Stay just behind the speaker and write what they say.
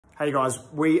Hey guys,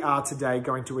 we are today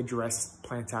going to address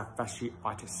plantar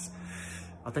fasciitis.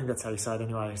 I think that's how you say it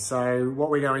anyway. So what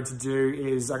we're going to do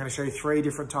is I'm going to show you 3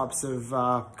 different types of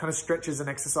kind of stretches and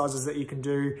exercises that you can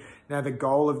do. Now, the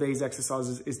goal of these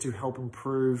exercises is to help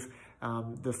improve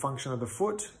the function of the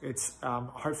foot. It's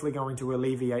hopefully going to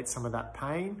alleviate some of that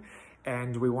pain,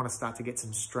 and we want to start to get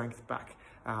some strength back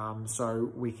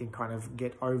so we can kind of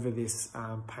get over this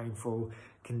painful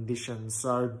condition.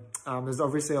 So there's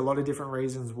obviously a lot of different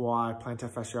reasons why plantar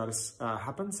fasciitis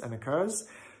happens and occurs.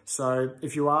 So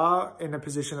if you are in a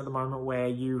position at the moment where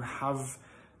you have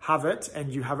it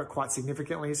and you have it quite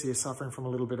significantly, so you're suffering from a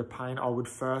little bit of pain, I would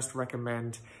first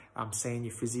recommend seeing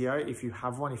your physio if you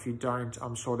have one. If you don't,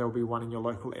 I'm sure there'll be one in your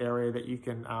local area that you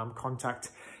can contact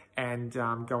and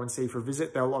go and see for a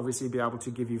visit. They'll obviously be able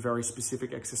to give you very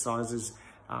specific exercises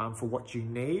for what you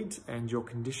need and your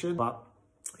condition. But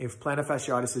if plantar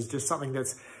fasciitis is just something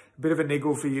that's a bit of a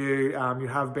niggle for you, you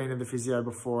have been in the physio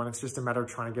before and it's just a matter of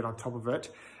trying to get on top of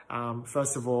it.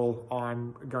 First of all,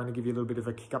 I'm going to give you a little bit of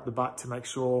a kick up the butt to make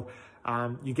sure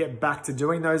you get back to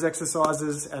doing those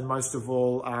exercises, and most of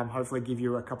all, hopefully give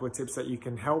you a couple of tips that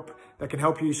can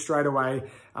help you straight away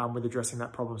with addressing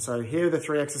that problem. So here are the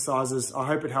 3 exercises. I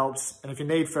hope it helps, and if you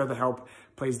need further help,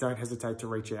 please don't hesitate to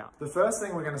reach out. The first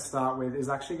thing we're going to start with is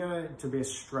actually going to be a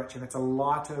stretch, and it's a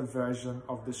lighter version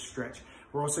of the stretch.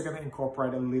 We're also going to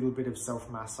incorporate a little bit of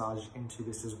self-massage into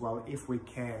this as well, if we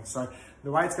can. So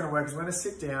the way it's going to work is we're going to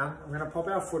sit down, we're going to pop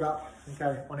our foot up,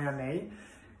 okay, on our knee.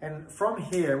 And from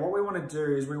here, what we want to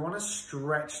do is we want to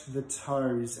stretch the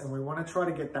toes, and we want to try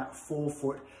to get that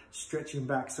forefoot stretching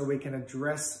back so we can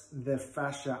address the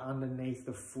fascia underneath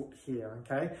the foot here,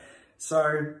 okay?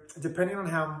 So depending on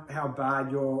how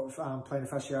bad your plantar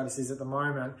fasciitis is at the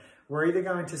moment, we're either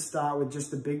going to start with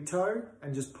just the big toe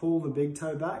and just pull the big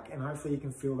toe back, and hopefully you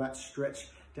can feel that stretch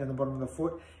down the bottom of the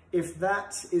foot. If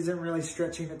that isn't really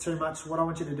stretching it too much, what I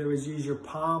want you to do is use your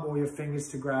palm or your fingers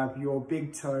to grab your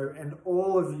big toe and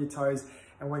all of your toes,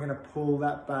 and we're gonna pull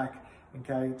that back,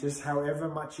 okay? Just however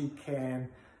much you can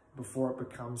before it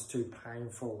becomes too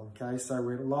painful, okay? So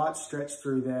we're light stretch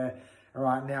through there. All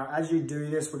right, now as you do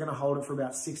this, we're gonna hold it for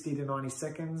about 60 to 90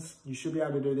 seconds. You should be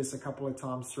able to do this a couple of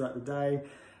times throughout the day,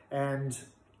 and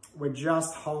we're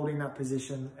just holding that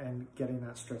position and getting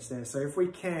that stretch there. So if we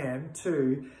can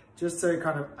too, just to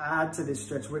kind of add to this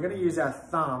stretch, we're gonna use our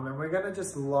thumb and we're gonna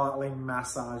just lightly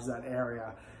massage that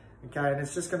area, okay? And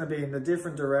it's just gonna be in the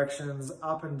different directions,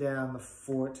 up and down the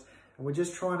foot. And we're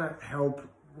just trying to help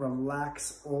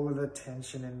relax all of the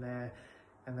tension in there.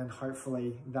 And then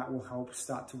hopefully that will help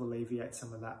start to alleviate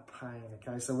some of that pain,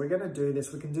 okay? So we're gonna do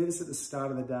this. We can do this at the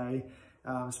start of the day,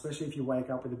 especially if you wake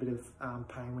up with a bit of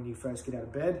pain when you first get out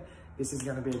of bed. This is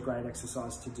gonna be a great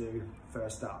exercise to do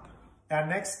first up. Our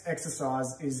next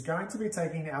exercise is going to be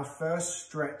taking our first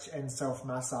stretch and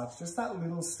self-massage, just that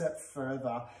little step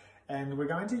further. And we're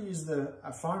going to use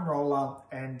a foam roller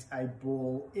and a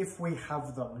ball if we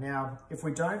have them. Now, if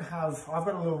we don't have, I've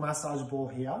got a little massage ball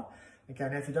here. Okay,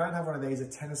 now if you don't have one of these, a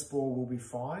tennis ball will be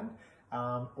fine,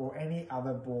 or any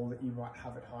other ball that you might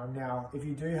have at home. Now, if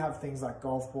you do have things like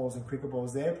golf balls and cricket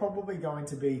balls, they're probably going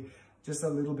to be just a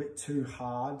little bit too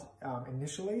hard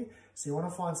initially. So you want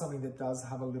to find something that does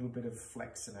have a little bit of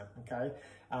flex in it, okay?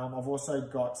 I've also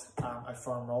got a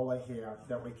foam roller here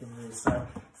that we can use. So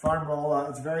foam roller,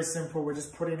 it's very simple. We're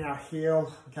just putting our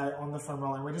heel, okay, on the foam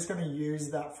roller, and we're just going to use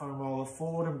that foam roller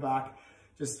forward and back,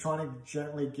 just trying to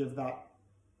gently give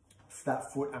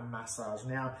that foot a massage.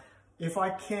 Now, if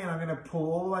I can, I'm going to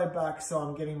pull all the way back so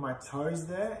I'm getting my toes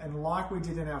there. And like we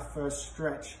did in our first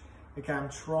stretch, okay, I'm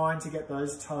trying to get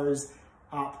those toes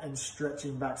up and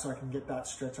stretching back so I can get that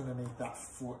stretch underneath that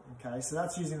foot, okay? So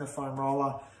that's using the foam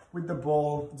roller. With the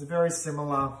ball, it's very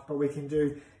similar, but we can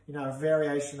do, you know, a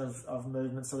variation of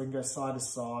movement. So we can go side to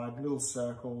side, little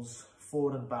circles,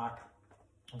 forward and back,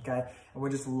 okay? And we're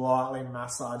just lightly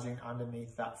massaging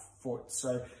underneath that foot.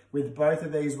 So with both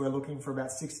of these, we're looking for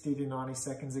about 60 to 90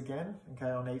 seconds again,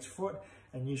 okay, on each foot.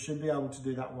 And you should be able to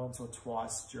do that once or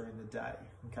twice during the day,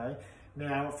 okay?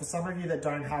 Now, for some of you that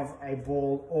don't have a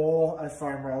ball or a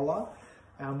foam roller,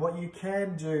 what you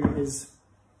can do is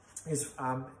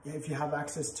if you have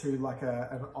access to like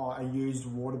a used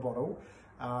water bottle,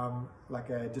 like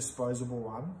a disposable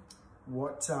one,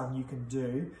 what you can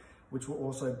do, which will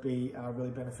also be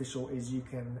really beneficial, is you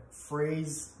can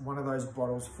freeze one of those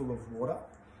bottles full of water,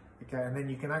 okay? And then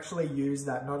you can actually use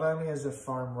that not only as a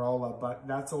foam roller, but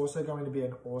that's also going to be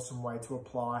an awesome way to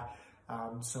apply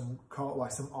some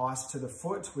ice to the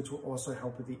foot, which will also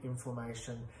help with the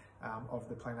inflammation of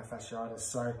the plantar fasciitis.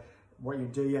 So what you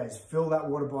do, is fill that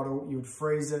water bottle, you would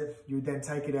freeze it, you would then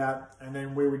take it out, and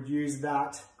then we would use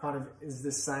that kind of is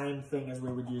the same thing as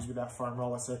we would use with our foam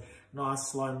roller. So nice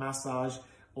slow massage,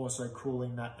 also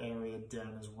cooling that area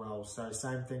down as well. So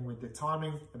same thing with the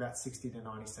timing, about 60 to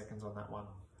 90 seconds on that one.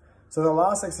 So the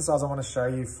last exercise I want to show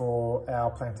you for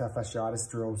our plantar fasciitis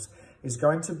drills is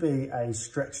going to be a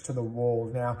stretch to the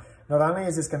wall. Now, not only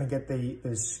is this going to get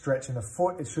the stretch in the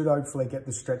foot, it should hopefully get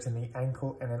the stretch in the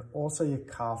ankle and then also your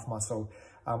calf muscle.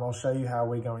 I'll show you how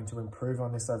we're going to improve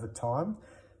on this over time.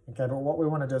 Okay, but what we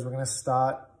want to do is we're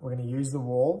going to use the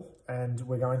wall and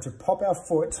we're going to pop our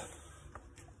foot.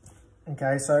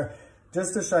 Okay, so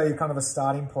just to show you kind of a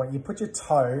starting point, you put your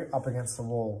toe up against the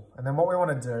wall. And then what we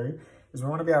want to do is we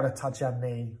want to be able to touch our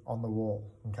knee on the wall.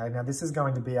 Okay, now this is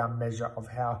going to be our measure of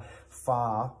how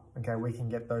far, okay, we can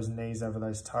get those knees over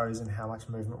those toes and how much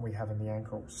movement we have in the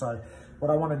ankle. So what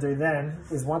I want to do then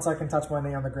is once I can touch my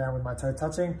knee on the ground with my toe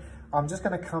touching, I'm just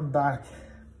going to come back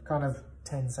kind of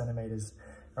 10 centimeters.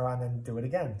 All right, and then do it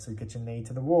again. So you get your knee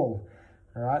to the wall.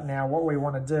 All right, now what we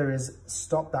want to do is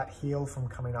stop that heel from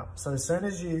coming up. So as soon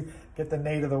as you get the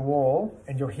knee to the wall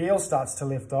and your heel starts to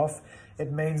lift off,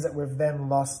 it means that we've then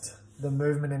lost the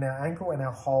movement in our ankle and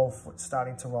our whole foot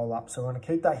starting to roll up. So we want to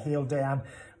keep that heel down.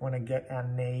 We want to get our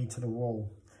knee to the wall.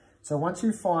 So once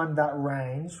you find that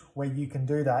range where you can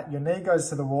do that, your knee goes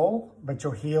to the wall, but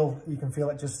your heel, you can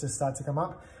feel it just to start to come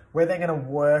up. We're then going to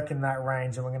work in that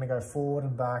range and we're going to go forward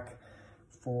and back,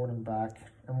 forward and back.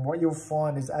 And what you'll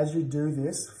find is as you do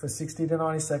this for 60 to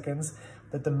 90 seconds,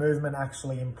 that the movement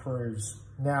actually improves.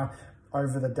 Now,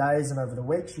 over the days and over the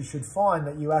weeks, you should find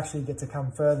that you actually get to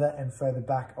come further and further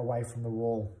back away from the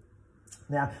wall.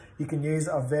 Now, you can use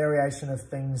a variation of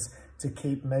things to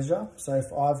keep measure. So if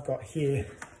I've got here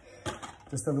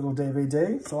just a little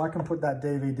DVD, so I can put that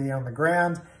DVD on the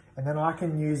ground and then I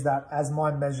can use that as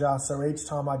my measure. So each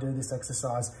time I do this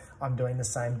exercise, I'm doing the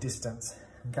same distance,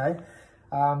 okay?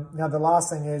 Now, the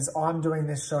last thing is I'm doing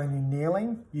this showing you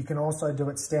kneeling. You can also do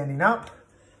it standing up.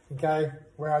 Okay,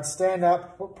 where I'd stand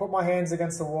up, put my hands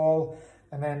against the wall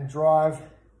and then drive,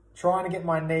 trying to get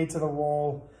my knee to the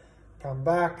wall, come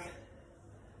back,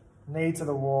 knee to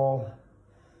the wall,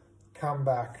 come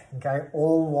back, okay?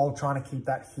 All while trying to keep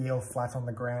that heel flat on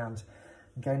the ground.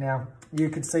 Okay, now you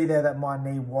could see there that my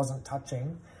knee wasn't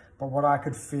touching, but what I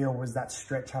could feel was that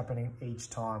stretch happening each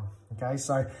time, okay?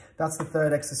 So that's the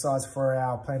third exercise for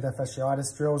our plantar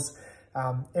fasciitis drills.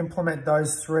 Implement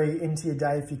those 3 into your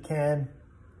day if you can.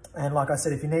 And like I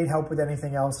said, if you need help with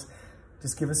anything else,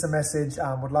 just give us a message.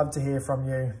 Would love to hear from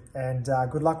you and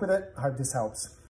good luck with it. I hope this helps.